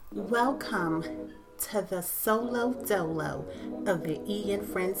Welcome to the Solo Dolo of the E and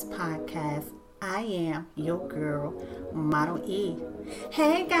Friends podcast. I am your girl, Model E.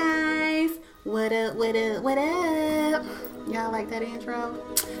 Hey guys, what up, what up, what up? Y'all like that intro?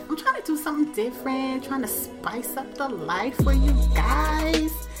 I'm trying to do something different, trying to spice up the life for you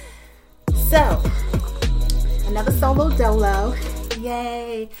guys. So, another Solo Dolo.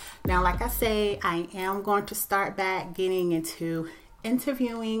 Yay. Now, like I say, I am going to start back getting into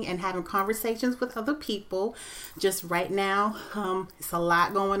interviewing and having conversations with other people. Just right now, it's a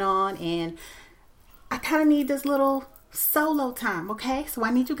lot going on and I kind of need this little solo time, okay? So I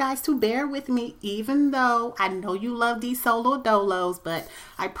need you guys to bear with me, even though I know you love these solo dolos, but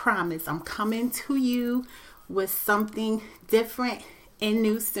I promise I'm coming to you with something different and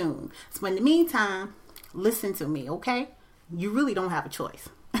new soon. So in the meantime, listen to me, okay? You really don't have a choice.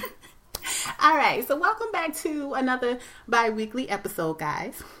 All right, so welcome back to another bi-weekly episode,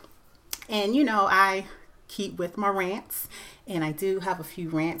 guys. And you know, I keep with my rants, and I do have a few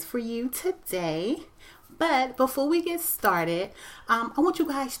rants for you today. But before we get started, I want you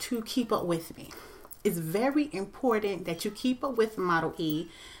guys to keep up with me. It's very important that you keep up with Model E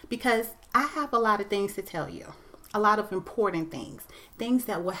because I have a lot of things to tell you. A lot of important things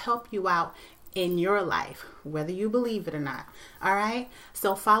that will help you out in your life, whether you believe it or not. All right.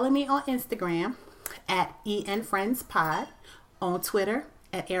 So follow me on Instagram at ENFriendsPod, on Twitter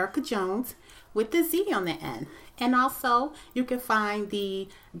at Erica Jones with the Z on the end. And also you can find the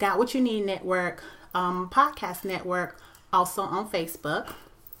Got What You Need Network podcast network also on Facebook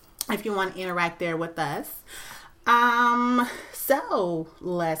if you want to interact there with us. So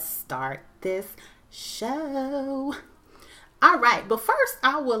let's start this show. All right, but first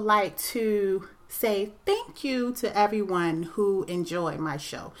I would like to say thank you to everyone who enjoyed my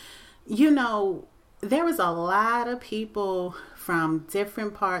show. You know, there is a lot of people from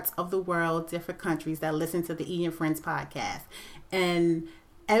different parts of the world, different countries that listen to the E and Friends podcast. And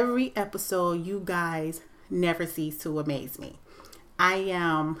every episode, you guys never cease to amaze me. I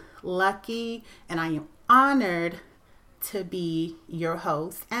am lucky and I am honored to be your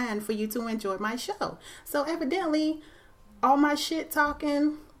host and for you to enjoy my show. So evidently, all my shit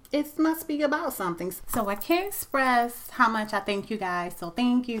talking, it must be about something. So I can't express how much I thank you guys. So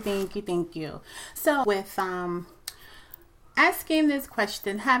thank you. So with asking this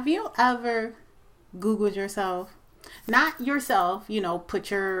question, have you ever Googled yourself? Not yourself, you know,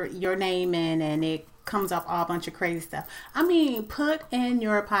 put your name in and it comes up all bunch of crazy stuff. I mean, put in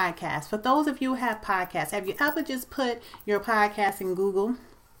your podcast. For those of you who have podcasts, have you ever just put your podcast in Google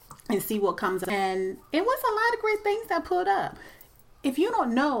and see what comes up? And it was a lot of great things that put up. If you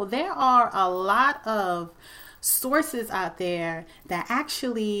don't know, there are a lot of sources out there that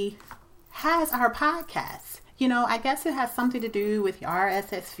actually has our podcast. You know, I guess it has something to do with your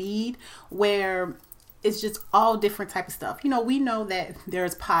RSS feed where it's just all different type of stuff. You know, we know that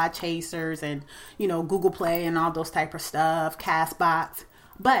there's Pod Chasers and, you know, Google Play and all those type of stuff, Castbox.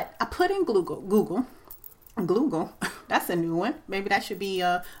 But I put in Google, that's a new one. Maybe that should be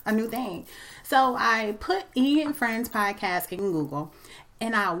a new thing. So I put E and Friends podcast in Google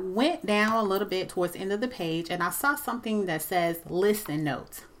and I went down a little bit towards the end of the page and I saw something that says listen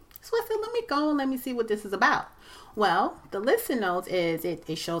notes. So I said, let me go and let me see what this is about. Well, the listen notes is it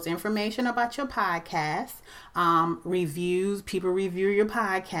shows information about your podcast, reviews, people review your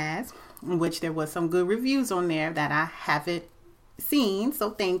podcast, in which there was some good reviews on there that I haven't seen.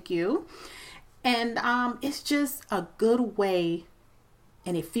 So thank you. And it's just a good way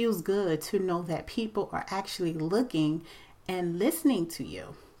and it feels good to know that people are actually looking and listening to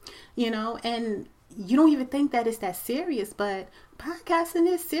you, you know, and you don't even think that it's that serious, but podcasting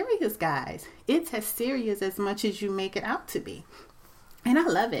is serious, guys. It's as serious as much as you make it out to be. And I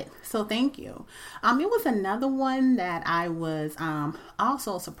love it. So thank you. It was another one that I was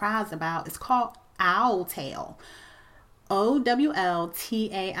also surprised about. It's called Owltail. OWLTAIL.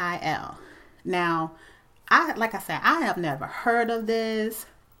 Now, like I said, I have never heard of this,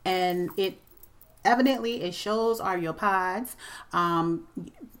 and it shows all your pods.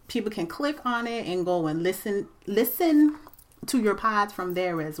 People can click on it and go and listen to your pods from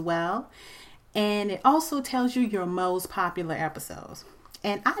there as well. And it also tells you your most popular episodes.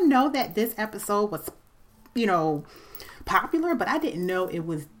 And I know that this episode was, you know, popular, but I didn't know it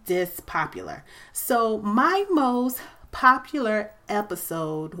was this popular. So my most popular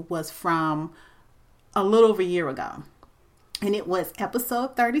episode was from a little over a year ago, and it was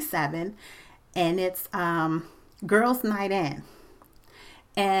episode 37, and it's Girls Night In.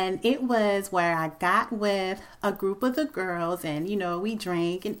 And it was where I got with a group of the girls and, you know, we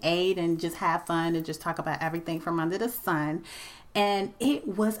drank and ate and just have fun and just talk about everything from under the sun. And it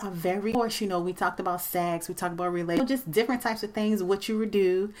was a very, of course, we talked about sex, we talked about relationships, just different types of things, what you would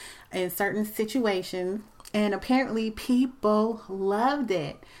do in certain situations. And apparently people loved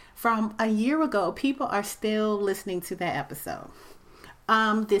it. From a year ago, people are still listening to that episode.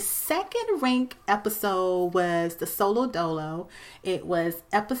 The second rank episode was the Solo Dolo. It was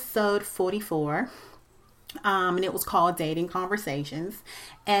episode 44. And it was called Dating Conversations.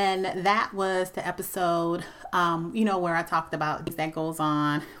 And that was the episode, where I talked about things that goes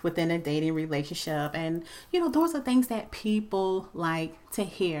on within a dating relationship. And, those are things that people like to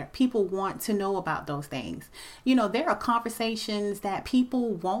hear. People want to know about those things. There are conversations that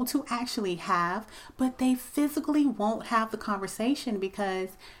people want to actually have, but they physically won't have the conversation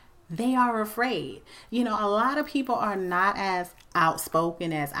because they are afraid. A lot of people are not as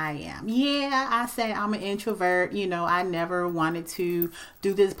outspoken as I am. Yeah, I say I'm an introvert. I never wanted to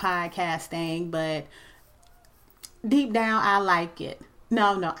do this podcast thing, but deep down, I like it.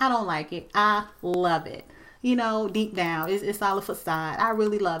 No, I don't like it. I love it. Deep down, it's all a facade. I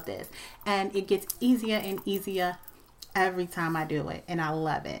really love this. And it gets easier and easier every time I do it. And I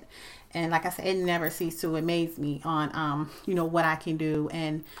love it. And like I said, it never ceases to amaze me on, what I can do.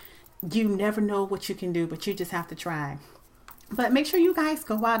 And you never know what you can do, but you just have to try. But make sure you guys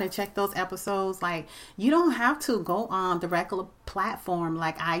go out and check those episodes. Like, you don't have to go on the regular platform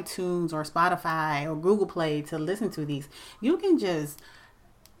like iTunes or Spotify or Google Play to listen to these. You can just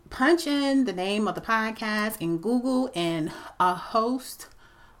punch in the name of the podcast in Google and a host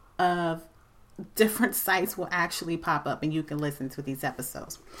of different sites will actually pop up and you can listen to these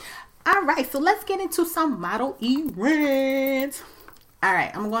episodes. All right, so let's get into some model e-rants. All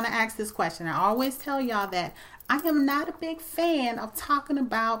right, I'm going to ask this question. I always tell y'all that I am not a big fan of talking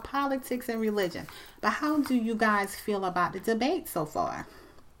about politics and religion. But how do you guys feel about the debate so far?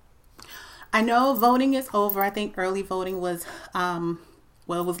 I know voting is over. I think early voting was, it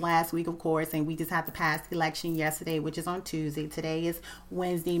was last week, of course, and we just had to pass the election yesterday, which is on Tuesday. Today is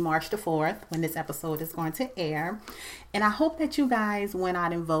Wednesday, March the 4th, when this episode is going to air. And I hope that you guys went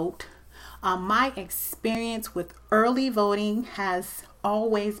out and vote. My experience with early voting has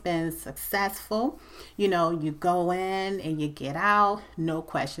always been successful. You go in and you get out, no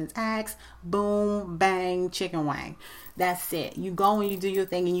questions asked, boom, bang, chicken wing. That's it. You go and you do your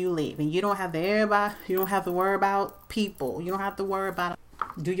thing and you leave. And you don't have to worry about people. You don't have to worry about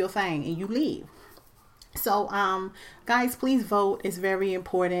do your thing and you leave. So, guys, please vote. It's very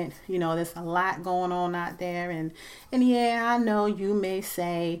important. There's a lot going on out there. And yeah, I know you may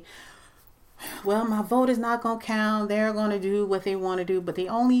say, well, my vote is not going to count. They're going to do what they want to do, but they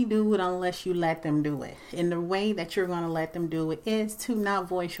only do it unless you let them do it. And the way that you're going to let them do it is to not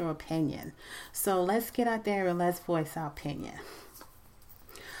voice your opinion. So let's get out there and let's voice our opinion.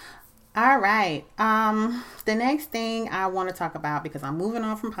 All right. The next thing I want to talk about, because I'm moving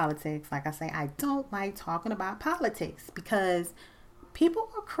on from politics. Like I say, I don't like talking about politics because people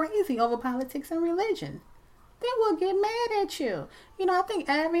are crazy over politics and religion. They will get mad at you. I think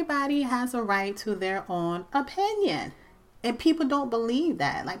everybody has a right to their own opinion. And people don't believe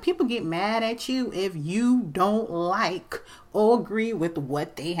that. Like, people get mad at you if you don't like or agree with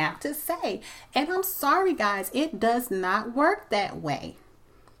what they have to say. And I'm sorry, guys, it does not work that way.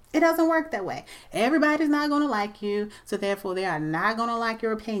 It doesn't work that way. Everybody's not going to like you, so therefore they are not going to like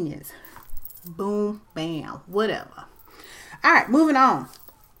your opinions. Boom, bam, whatever. All right, moving on.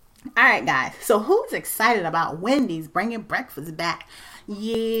 All right, guys. So who's excited about Wendy's bringing breakfast back?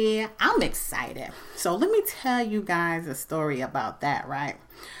 Yeah, I'm excited. So let me tell you guys a story about that, right?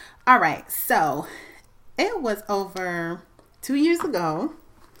 All right. So it was over 2 years ago.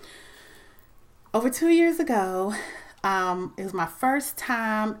 It was my first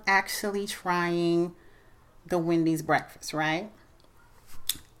time actually trying the Wendy's breakfast, right?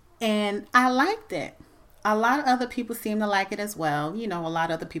 And I liked it. A lot of other people seem to like it as well. A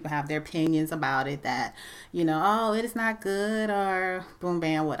lot of other people have their opinions about it that, oh, it is not good or boom,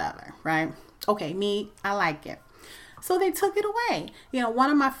 bam, whatever, right? Okay, me, I like it. So they took it away.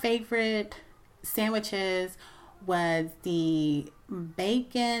 One of my favorite sandwiches was the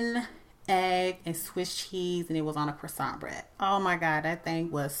bacon, egg, and Swiss cheese, and it was on a croissant bread. Oh my God, that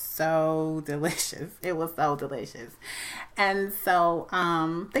thing was so delicious. It was so delicious. And so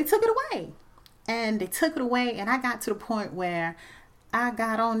they took it away. And I got to the point where I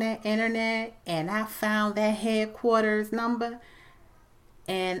got on that internet and I found that headquarters number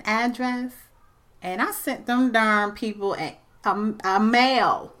and address, and I sent them darn people a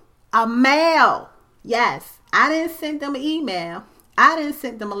mail. Yes, I didn't send them an email. I didn't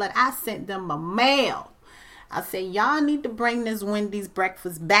send them a letter. I sent them a mail. I said, y'all need to bring this Wendy's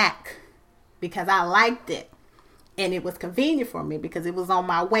breakfast back because I liked it. And it was convenient for me because it was on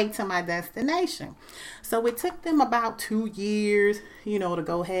my way to my destination. So it took them about 2 years, to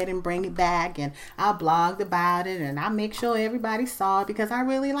go ahead and bring it back. And I blogged about it and I make sure everybody saw it because I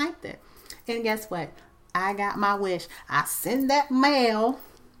really liked it. And guess what? I got my wish. I sent that mail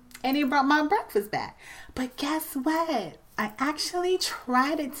and it brought my breakfast back. But guess what? I actually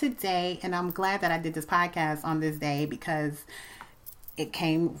tried it today, and I'm glad that I did this podcast on this day because it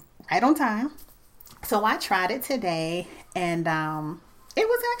came right on time. So I tried it today, and it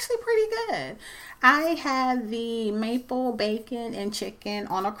was actually pretty good. I had the maple bacon and chicken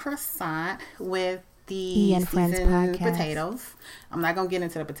on a croissant with the seasoned potatoes. I'm not going to get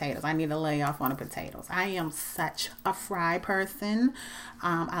into the potatoes. I need to lay off on the potatoes. I am such a fry person.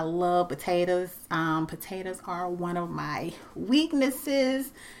 I love potatoes. Potatoes are one of my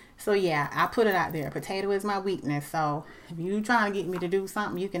weaknesses. So yeah, I put it out there. Potato is my weakness. So if you trying to get me to do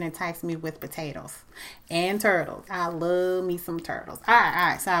something, you can entice me with potatoes and turtles. I love me some turtles. All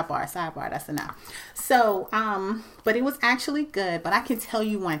right. Sidebar. That's enough. So, but it was actually good. But I can tell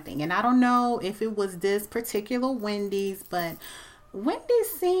you one thing, and I don't know if it was this particular Wendy's, but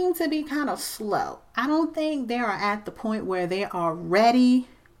Wendy's seem to be kind of slow. I don't think they are at the point where they are ready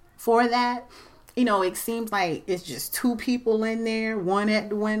for that. It seems like it's just 2 people in there, one at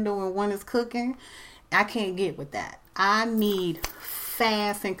the window and one is cooking. I can't get with that. I need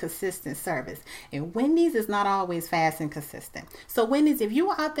fast and consistent service. And Wendy's is not always fast and consistent. So Wendy's, if you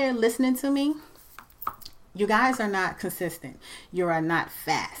are out there listening to me, you guys are not consistent. You are not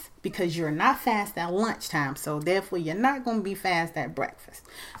fast because you're not fast at lunchtime. So therefore, you're not going to be fast at breakfast.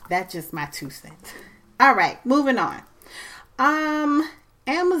 That's just my 2 cents. All right, moving on.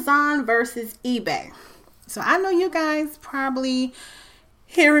 Amazon versus eBay. So I know you guys probably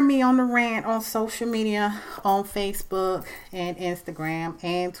hearing me on the rant on social media, on Facebook and Instagram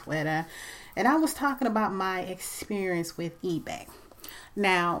and Twitter. And I was talking about my experience with eBay.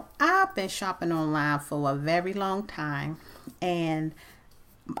 Now, I've been shopping online for a very long time. And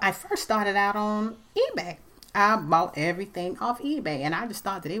I first started out on eBay. I bought everything off eBay. And I just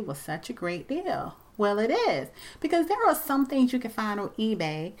thought that it was such a great deal. Well, it is, because there are some things you can find on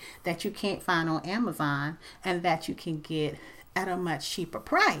eBay that you can't find on Amazon and that you can get at a much cheaper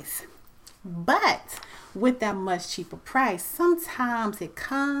price. But with that much cheaper price, sometimes it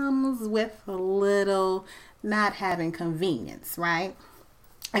comes with a little not having convenience, right?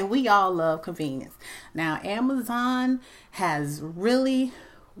 And we all love convenience. Now, Amazon has really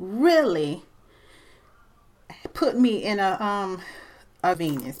put me in a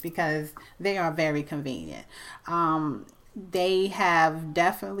convenience because they are very convenient. They have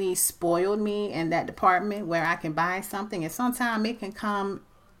definitely spoiled me in that department where I can buy something and sometimes it can come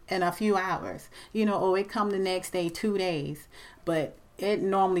in a few hours, or it come the next day, 2 days, but it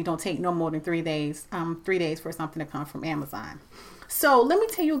normally don't take no more than 3 days, 3 days for something to come from Amazon. So let me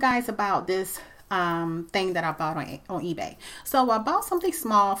tell you guys about this thing that I bought on eBay. So I bought something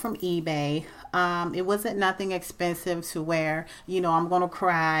small from eBay. It wasn't nothing expensive to where, I'm going to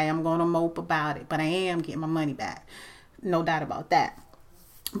cry, I'm going to mope about it, but I am getting my money back. No doubt about that.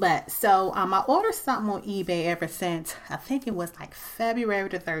 But so I ordered something on eBay ever since, I think it was like February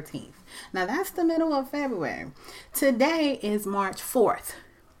the 13th. Now that's the middle of February. Today is March 4th.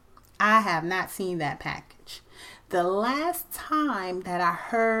 I have not seen that package. The last time that I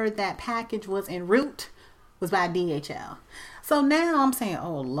heard that package was en route was by DHL. So now I'm saying,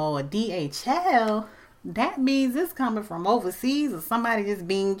 oh Lord, DHL? That means it's coming from overseas or somebody just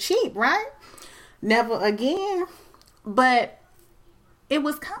being cheap, right? Never again. But it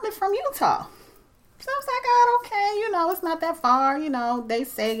was coming from Utah. So I was like, oh, okay, it's not that far. They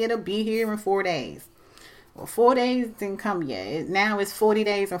say it'll be here in 4 days. Well, 4 days didn't come yet. Now it's 40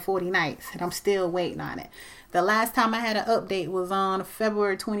 days and 40 nights, and I'm still waiting on it. The last time I had an update was on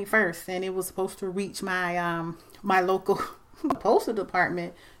February 21st, and it was supposed to reach my my local postal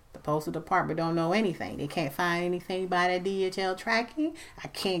department. The postal department don't know anything. They can't find anything by the DHL tracking. I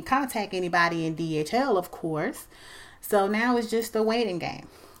can't contact anybody in DHL, of course. So now it's just a waiting game.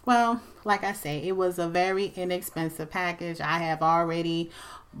 Well, like I say, it was a very inexpensive package. I have already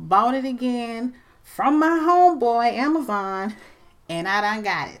bought it again from my homeboy, Amazon, and I done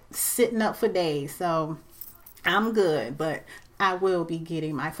got it sitting up for days. So I'm good, but I will be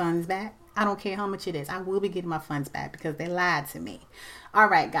getting my funds back. I don't care how much it is. I will be getting my funds back because they lied to me. All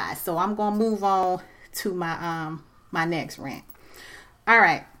right, guys. So I'm going to move on to my my next rant. All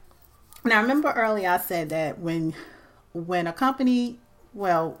right. Now, remember earlier I said that when a company,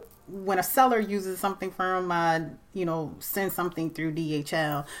 when a seller uses something from, send something through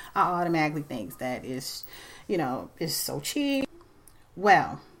DHL, I automatically think that is so cheap.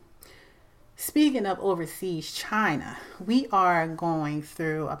 Well, Speaking of overseas, China, we are going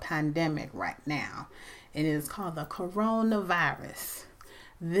through a pandemic right now. It is called the coronavirus.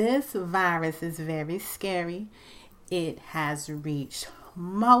 This virus is very scary. It has reached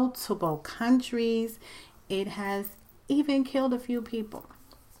multiple countries. It has even killed a few people.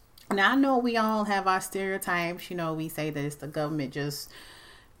 Now, I know we all have our stereotypes. We say that it's the government just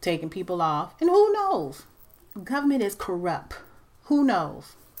taking people off. And who knows? Government is corrupt. Who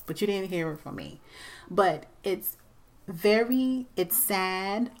knows? But you didn't hear it from me. But it's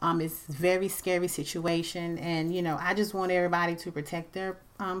sad. It's a very scary situation. And, I just want everybody to protect their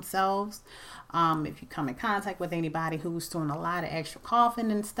selves. If you come in contact with anybody who's doing a lot of extra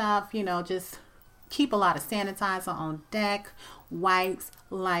coughing and stuff, just keep a lot of sanitizer on deck, wipes,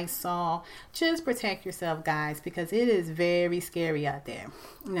 Lysol. Just protect yourself, guys, because it is very scary out there.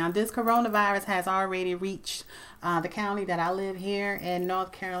 Now, this coronavirus has already reached the county that I live here in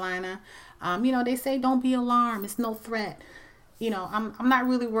North Carolina. They say don't be alarmed. It's no threat. I'm not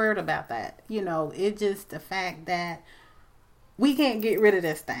really worried about that. It's just the fact that we can't get rid of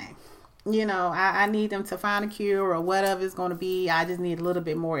this thing. I need them to find a cure or whatever it's going to be. I just need a little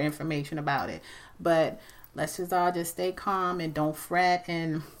bit more information about it. But let's just all just stay calm and don't fret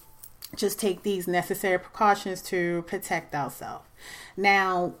and just take these necessary precautions to protect ourselves.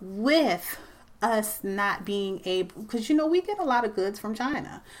 Now, with us not being able, because, we get a lot of goods from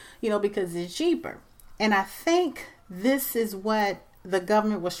China, because it's cheaper. And I think this is what the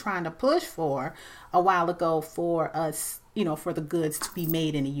government was trying to push for a while ago for us, for the goods to be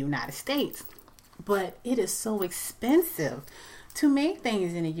made in the United States. But it is so expensive to make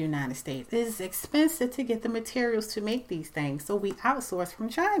things in the United States. It's expensive to get the materials to make these things. So we outsource from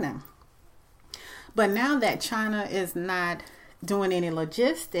China. But now that China is not doing any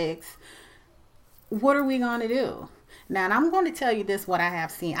logistics, what are we going to do? Now, and I'm going to tell you this, what I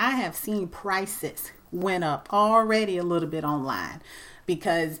have seen. I have seen prices went up already a little bit online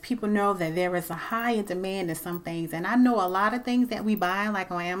because people know that there is a higher demand in some things. And I know a lot of things that we buy,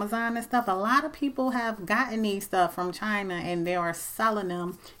 like on Amazon and stuff, a lot of people have gotten these stuff from China and they are selling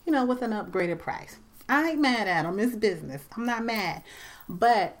them, with an upgraded price. I ain't mad at them. It's business. I'm not mad.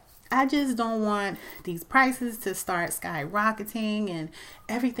 But I just don't want these prices to start skyrocketing and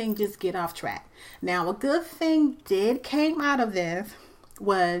everything just get off track. Now, a good thing came out of this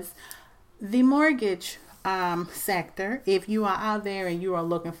was the mortgage sector. If you are out there and you are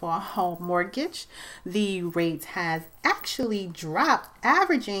looking for a home mortgage, the rate has actually dropped,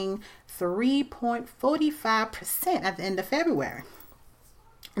 averaging 3.45% at the end of February.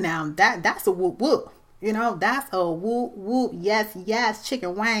 Now, that's a whoop whoop. That's a whoop whoop. Yes,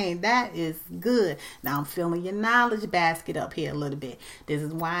 Chicken Wayne. That is good. Now I'm filling your knowledge basket up here a little bit. This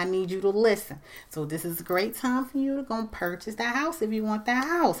is why I need you to listen. So this is a great time for you to go purchase that house if you want that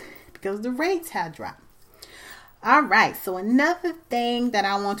house, because the rates have dropped. All right. So another thing that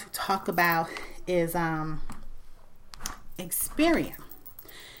I want to talk about is Experian.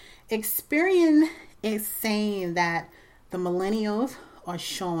 Experian is saying that the millennials are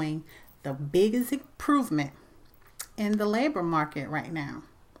showing the biggest improvement in the labor market right now.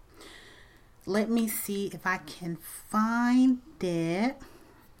 Let me see if I can find it.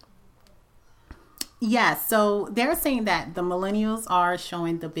 Yeah, so they're saying that the millennials are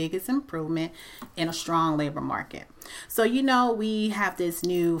showing the biggest improvement in a strong labor market. So, we have this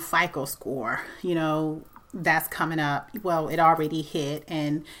new FICO score, that's coming up. Well, it already hit,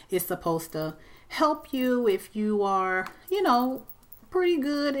 and it's supposed to help you if you are, pretty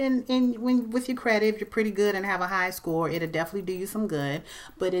good with your credit. If you're pretty good and have a high score, it'll definitely do you some good.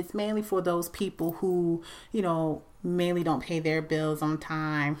 But it's mainly for those people who, mainly don't pay their bills on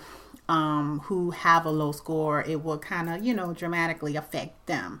time, who have a low score. It will kind of, dramatically affect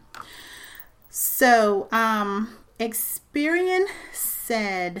them. So, Experian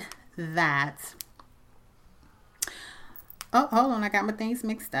said that, oh, hold on, I got my things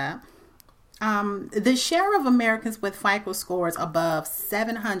mixed up. The share of Americans with FICO scores above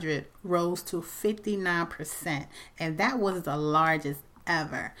 700 rose to 59%, and that was the largest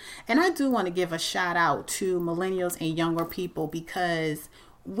ever. And I do want to give a shout out to millennials and younger people, because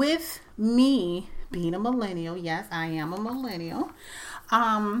with me being a millennial, yes, I am a millennial,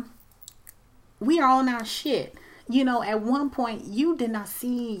 we are on our shit. At one point, you did not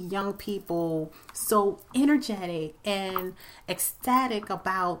see young people so energetic and ecstatic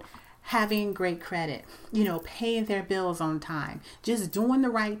about having great credit, paying their bills on time, just doing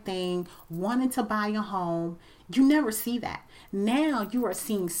the right thing, wanting to buy a home. You never see that. Now you are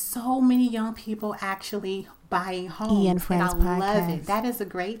seeing so many young people actually buying homes. And I love it. That is a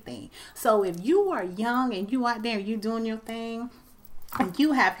great thing. So if you are young and you out there, you doing your thing, and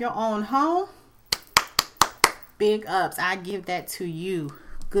you have your own home, big ups. I give that to you.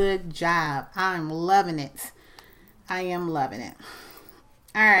 Good job. I'm loving it. I am loving it.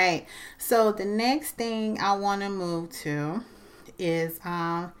 All right. So the next thing I want to move to is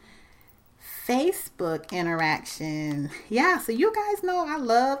Facebook interaction. Yeah, so you guys know I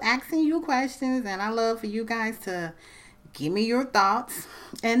love asking you questions, and I love for you guys to give me your thoughts.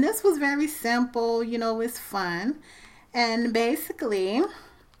 And this was very simple, it's fun. And basically,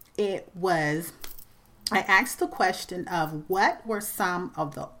 I asked the question of what were some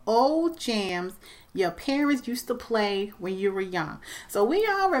of the old jams your parents used to play when you were young. So we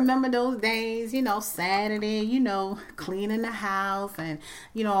all remember those days, Saturday, cleaning the house, and,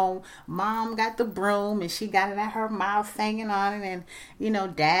 mom got the broom and she got it at her mouth hanging on it.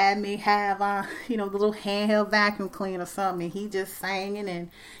 And, dad may have, the little handheld vacuum cleaner or something, and he just singing, and,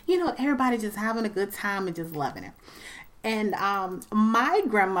 everybody just having a good time and just loving it. And my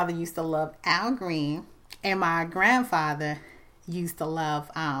grandmother used to love Al Green, and my grandfather used to love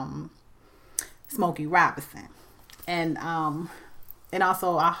Smokey Robinson, and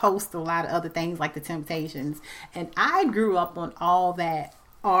also I host a lot of other things like the Temptations. And I grew up on all that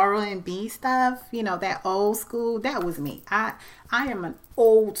R&B stuff, that old school. That was me. I am an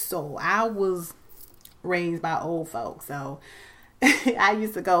old soul. I was raised by old folks, so I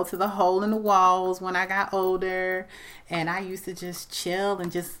used to go to the Hole in the Walls when I got older, and I used to just chill and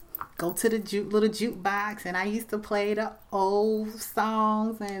just go to the little jukebox, and I used to play the old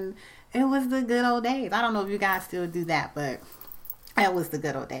songs, and it was the good old days. I don't know if you guys still do that, but it was the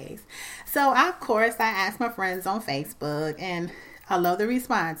good old days. So, of course, I asked my friends on Facebook, and I love the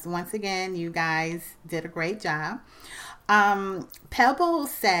response. Once again, you guys did a great job. Pebble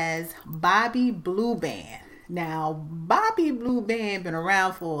says Bobby Blue Band. Now, Bobby Blue Band been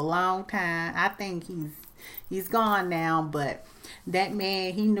around for a long time. I think he's gone now, but that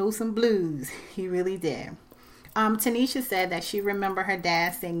man, he knew some blues. He really did. Tanisha said that she remembered her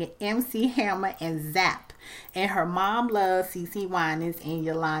dad singing MC Hammer and Zap, and her mom loved CeCe Winans and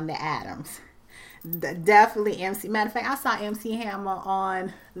Yolanda Adams. Definitely MC. Matter of fact, I saw MC Hammer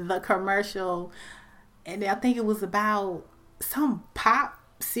on the commercial, and I think it was about some pop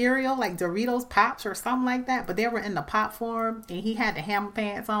cereal, like Doritos Pops or something like that, but they were in the pop form, and he had the Hammer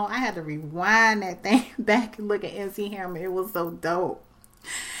pants on. I had to rewind that thing back and look at MC Hammer. It was so dope.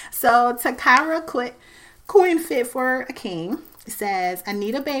 So Takara Queen Fit for a King says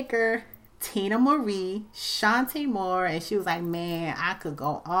Anita Baker, Tina Marie, Shantae Moore, and she was like, man, I could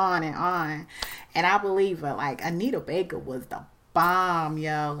go on and on. And I believe her. Like, Anita Baker was the bomb,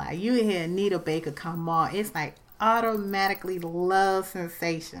 yo. Like, you hear Anita Baker come on, it's like automatically love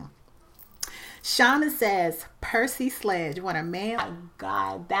sensation. Shauna says Percy Sledge. What a man. Oh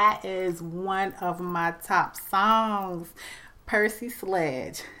God, that is one of my top songs. Percy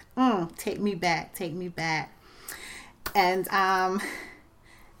Sledge. Take me back. And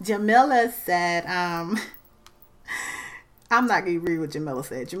Jamila said, I'm not gonna read what Jamila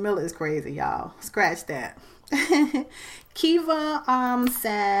said. Jamila is crazy, y'all. Scratch that. Kiva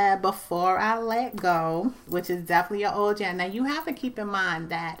said Before I Let Go, which is definitely an old jam. Now you have to keep in mind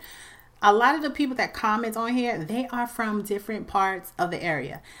that a lot of the people that comment on here, they are from different parts of the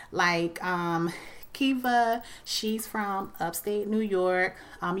area. Like Kiva, she's from upstate New York.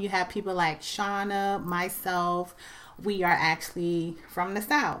 You have people like Shauna, myself. We are actually from the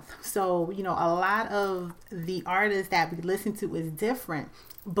South. So, a lot of the artists that we listen to is different,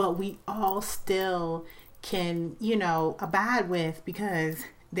 but we all still can, abide with because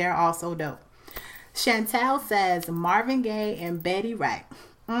they're all so dope. Chantel says Marvin Gaye and Betty Wright.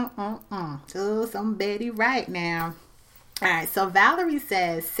 Oh, some Betty Wright now. All right, so Valerie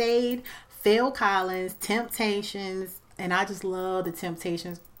says Sade, Phil Collins, Temptations, and I just love the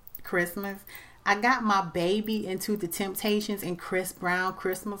Temptations Christmas. I got my baby into the Temptations and Chris Brown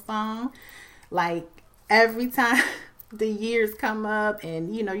Christmas song. Like, every time the years come up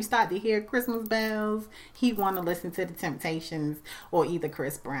and, you start to hear Christmas bells, he want to listen to the Temptations or either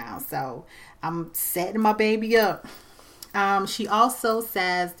Chris Brown. So, I'm setting my baby up. She also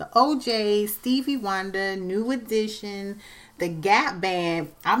says the OJs, Stevie Wonder, New Edition, the Gap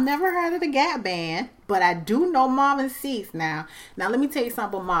Band. I've never heard of the Gap Band, but I do know Mama Cease now. Now, let me tell you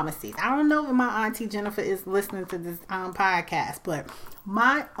something about Mama Cease. I don't know if my auntie Jennifer is listening to this podcast, but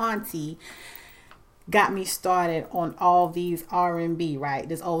my auntie got me started on all these R&B, right?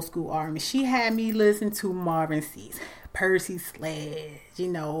 This old school R&B. She had me listen to Marvin Cease, Percy Sledge,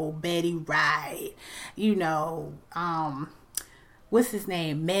 Betty Wright, what's his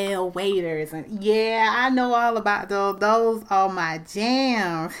name? Mel Waiters. And yeah, I know all about those. Those are my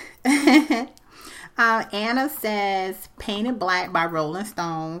jams. Anna says Painted Black by Rolling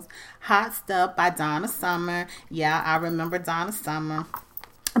Stones. Hot Stuff by Donna Summer. Yeah, I remember Donna Summer.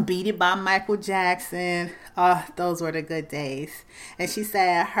 Beat It by Michael Jackson. Oh, those were the good days. And she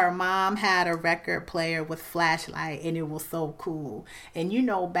said her mom had a record player with flashlight and it was so cool. And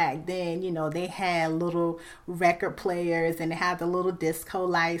back then, they had little record players and they had the little disco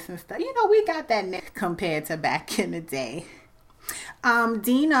lights and stuff. We got that now compared to back in the day.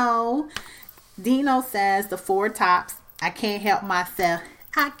 Dino says the Four Tops. I can't help myself.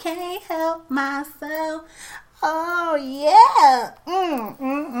 I can't help myself. Oh, yeah.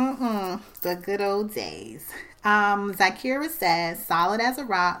 The good old days. Zakira says Solid as a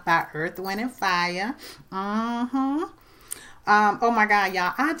Rock by Earth, Wind, and Fire. Oh, my God,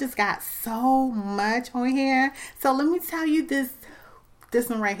 y'all. I just got so much on here. So let me tell you this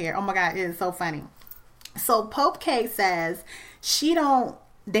one right here. Oh, my God. It is so funny. So Pope K says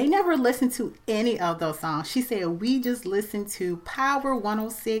they never listened to any of those songs. She said, we just listened to Power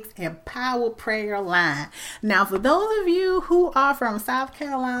 106 and Power Prayer Line. Now, for those of you who are from South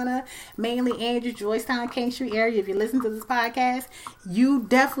Carolina, mainly Andrew, Joystown, King Street area, if you listen to this podcast, you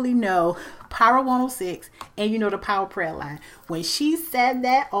definitely know Power 106 and the Power Prayer Line. When she said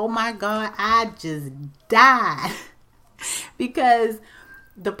that, oh my God, I just died. Because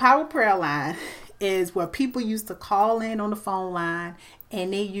the Power Prayer Line is where people used to call in on the phone line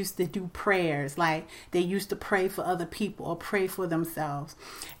and they used to do prayers. Like they used to pray for other people or pray for themselves.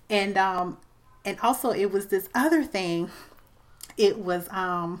 And also it was this other thing. It was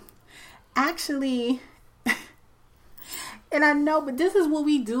actually and I know, but this is what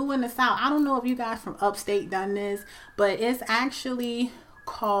we do in the South. I don't know if you guys from upstate done this, but it's actually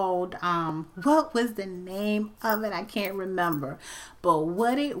called what was the name of it? I can't remember. But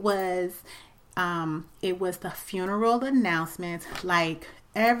what it was the funeral announcements. Like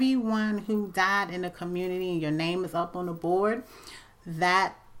everyone who died in the community and your name is up on the board,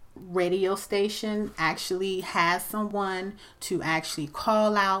 that radio station actually has someone to actually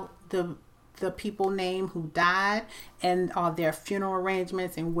call out the people name who died and all their funeral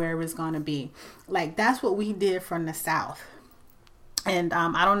arrangements and where it's going to be. Like that's what we did from the South. And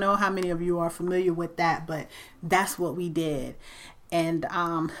I don't know how many of you are familiar with that, but that's what we did. And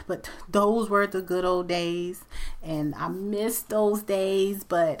but those were the good old days, and I miss those days,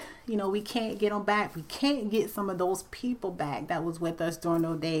 but we can't get them back. We can't get some of those people back that was with us during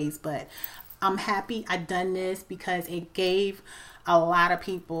those days, but I'm happy I done this because it gave a lot of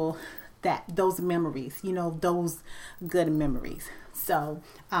people those memories, those good memories. So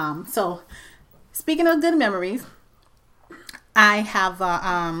speaking of good memories, I have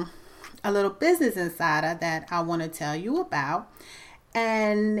a little business insider that I want to tell you about.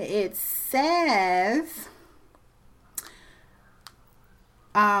 And it says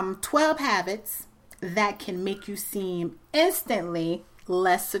 12 habits that can make you seem instantly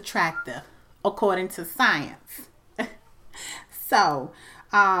less attractive, according to science. So,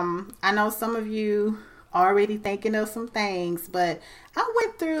 I know some of you are already thinking of some things, but I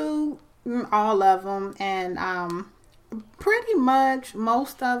went through all of them, and pretty much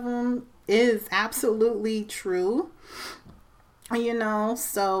most of them is absolutely true.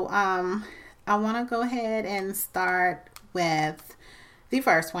 So I want to go ahead and start with the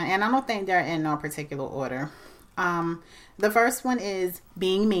first one, and I don't think they're in no particular order. The first one is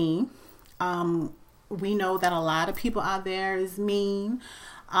being mean. We know that a lot of people out there is mean.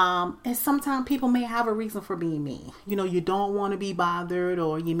 And sometimes people may have a reason for being mean. You don't want to be bothered,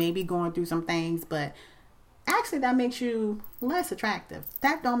 or you may be going through some things, but actually that makes you less attractive.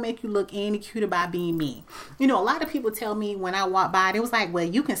 That don't make you look any cuter by being mean. A lot of people tell me when I walk by, they was like, well,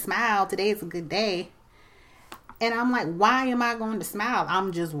 you can smile. Today's a good day. And I'm like, why am I going to smile?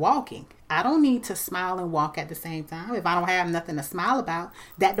 I'm just walking. I don't need to smile and walk at the same time. If I don't have nothing to smile about,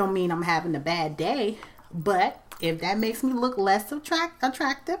 that don't mean I'm having a bad day. But if that makes me look less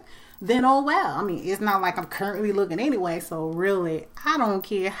attractive, then oh well. I mean, it's not like I'm currently looking anyway. So really, I don't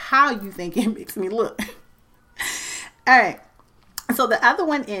care how you think it makes me look. All right. So the other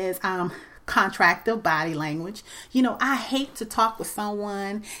one is contractive body language. I hate to talk with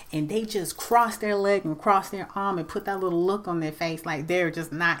someone and they just cross their leg and cross their arm and put that little look on their face like they're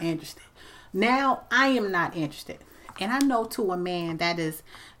just not interested. Now, I am not interested. And I know to a man that is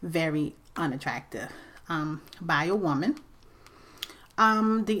very unattractive by a woman.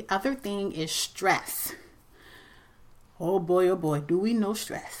 The other thing is stress. Oh boy, do we know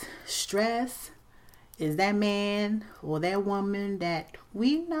stress? Stress is that man or that woman that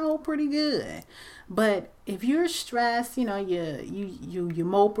we know pretty good. But if you're stressed, you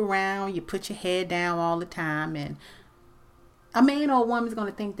mope around, you put your head down all the time, and a man or a woman is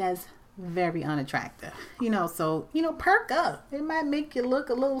going to think that's very unattractive. So, perk up. It might make you look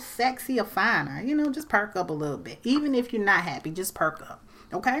a little sexy or finer. Just perk up a little bit. Even if you're not happy, just perk up.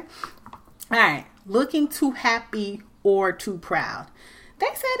 Okay? All right. Looking too happy or too proud. They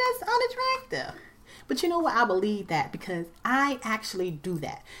say that's unattractive. But you know what? I believe that because I actually do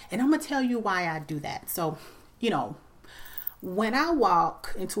that. And I'm going to tell you why I do that. So, when I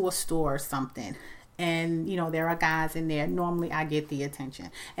walk into a store or something, and, there are guys in there, normally I get the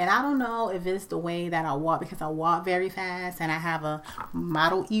attention. And I don't know if it's the way that I walk because I walk very fast and I have a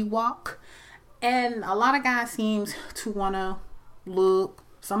Model E walk. And a lot of guys seems to want to look.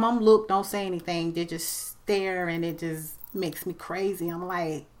 Some of them look, don't say anything. They just stare and it just makes me crazy. I'm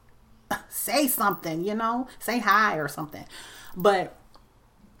like, say something, say hi or something. But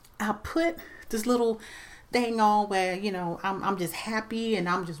I put this little thing on where, I'm just happy and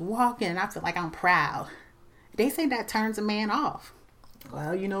I'm just walking and I feel like I'm proud. They say that turns a man off.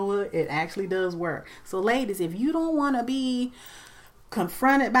 Well, you know what? It actually does work. So ladies, if you don't want to be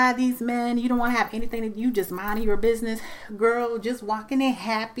confronted by these men, you don't want to have anything that you just mind your business, girl, just walking in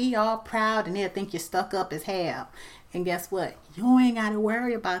happy, all proud, and they'll think you're stuck up as hell. And guess what? You ain't got to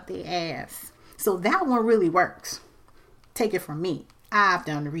worry about their ass. So that one really works. Take it from me. I've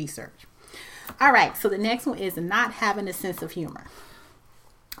done the research. All right, so the next one is not having a sense of humor.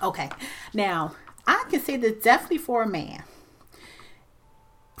 Okay, now I can say this definitely for a man.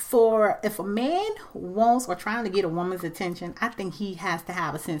 If a man wants or trying to get a woman's attention, I think he has to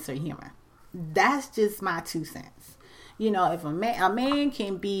have a sense of humor. That's just my 2 cents. If a man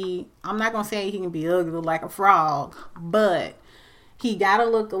can be, I'm not going to say he can be ugly like a frog, but he got to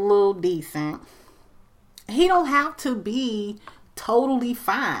look a little decent. He don't have to be totally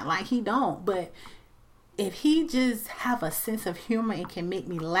fine, like he don't, but if he just have a sense of humor and can make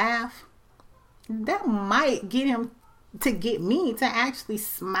me laugh, that might get him to get me to actually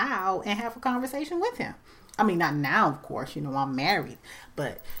smile and have a conversation with him. I mean, not now, of course, I'm married,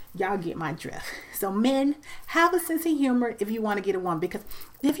 but y'all get my drift. So men, have a sense of humor if you want to get a woman, because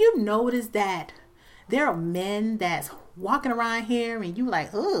if you notice that there are men that's walking around here and you like,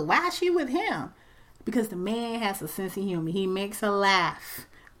 oh, why is she with him? Because the man has a sense of humor. He makes her laugh.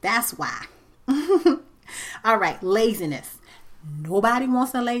 That's why. All right, laziness. Nobody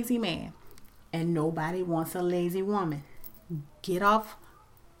wants a lazy man. And nobody wants a lazy woman. Get off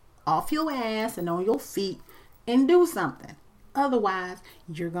your ass and on your feet and do something. Otherwise,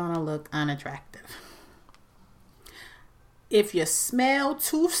 you're going to look unattractive. If you smell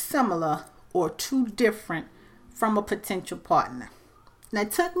too similar or too different from a potential partner. Now,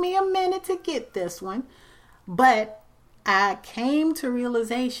 it took me a minute to get this one, but I came to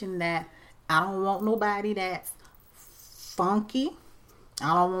realization that I don't want nobody that's funky.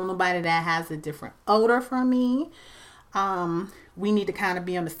 I don't want nobody that has a different odor from me. We need to kind of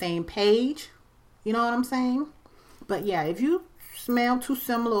be on the same page. You know what I'm saying? But yeah, if you smell too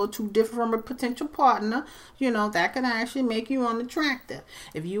similar or too different from a potential partner, that can actually make you unattractive.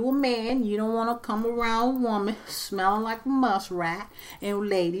 If you a man, you don't want to come around a woman smelling like a muskrat. And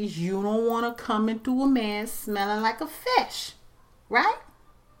ladies, you don't want to come into a man smelling like a fish. Right?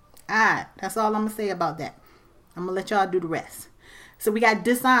 Alright, that's all I'm going to say about that. I'm going to let y'all do the rest. So we got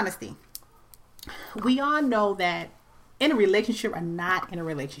dishonesty. We all know that in a relationship or not in a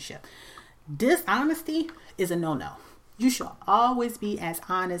relationship, dishonesty is a no-no. You should always be as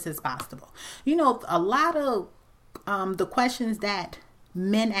honest as possible. A lot of the questions that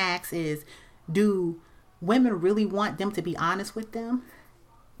men ask is, do women really want them to be honest with them?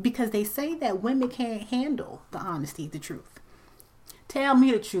 Because they say that women can't handle the honesty, the truth. Tell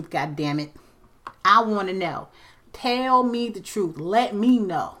me the truth, goddammit. I want to know. Tell me the truth. Let me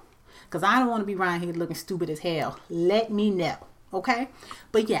know. Because I don't want to be around here looking stupid as hell. Let me know. Okay?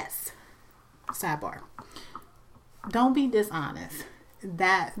 But yes. Sidebar. Don't be dishonest.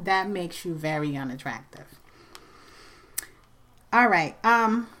 That makes you very unattractive. All right.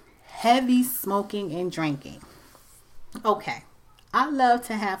 Heavy smoking and drinking. Okay. I love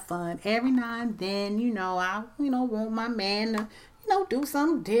to have fun. Every now and then, I want my man to, do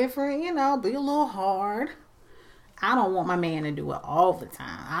something different, be a little hard. I don't want my man to do it all the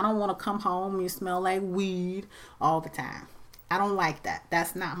time. I don't want to come home and you smell like weed all the time. I don't like that.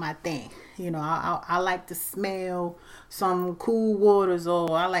 That's not my thing. I like to smell some Cool Waters,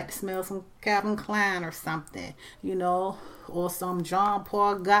 or I like to smell some Calvin Klein or something, or some Jean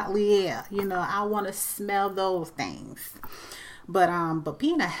Paul Gaultier. I want to smell those things. But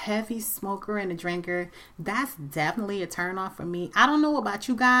being a heavy smoker and a drinker, that's definitely a turn off for me. I don't know about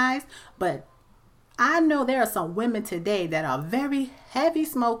you guys, but I know there are some women today that are very heavy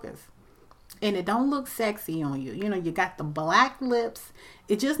smokers. and it don't look sexy on you. You know, you got the black lips.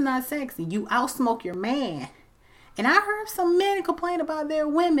 It's just not sexy. You outsmoke your man. And I heard some men complain about their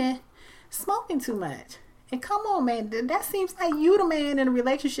women smoking too much. And come on, man. That seems like you the man in a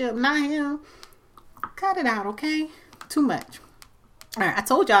relationship, not him. Cut it out, okay? Too much. All right, I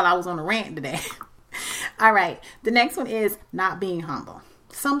told y'all I was on a rant today. All right, the next one is not being humble.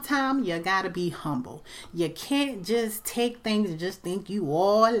 Sometimes you gotta be humble. You can't just take things and just think you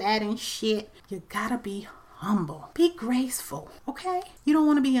all that and shit. You gotta be humble. Be graceful, okay? You don't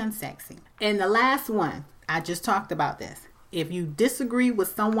want to be unsexy. And the last one, I just talked about this. If you disagree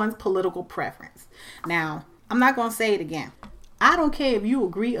with someone's political preference. Now, I'm not going to say it again. I don't care if you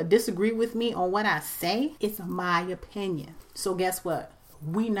agree or disagree with me on what I say. It's my opinion. So guess what?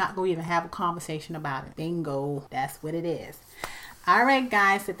 We not going to even have a conversation about it. Bingo. That's what it is. All right,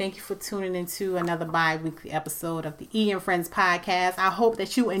 guys. So thank you for tuning into another bi-weekly episode of the E and Friends podcast. I hope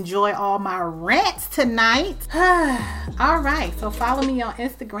that you enjoy all my rants tonight. All right. So follow me on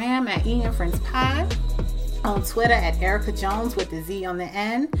Instagram at E and Friends Pod. On Twitter at Erica Jones with the Z on the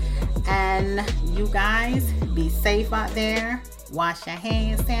end. And you guys be safe out there. Wash your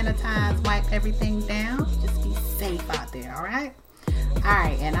hands, sanitize, wipe everything down. Just be safe out there, all right? All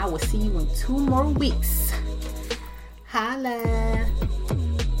right, and I will see you in 2 more weeks. Holla.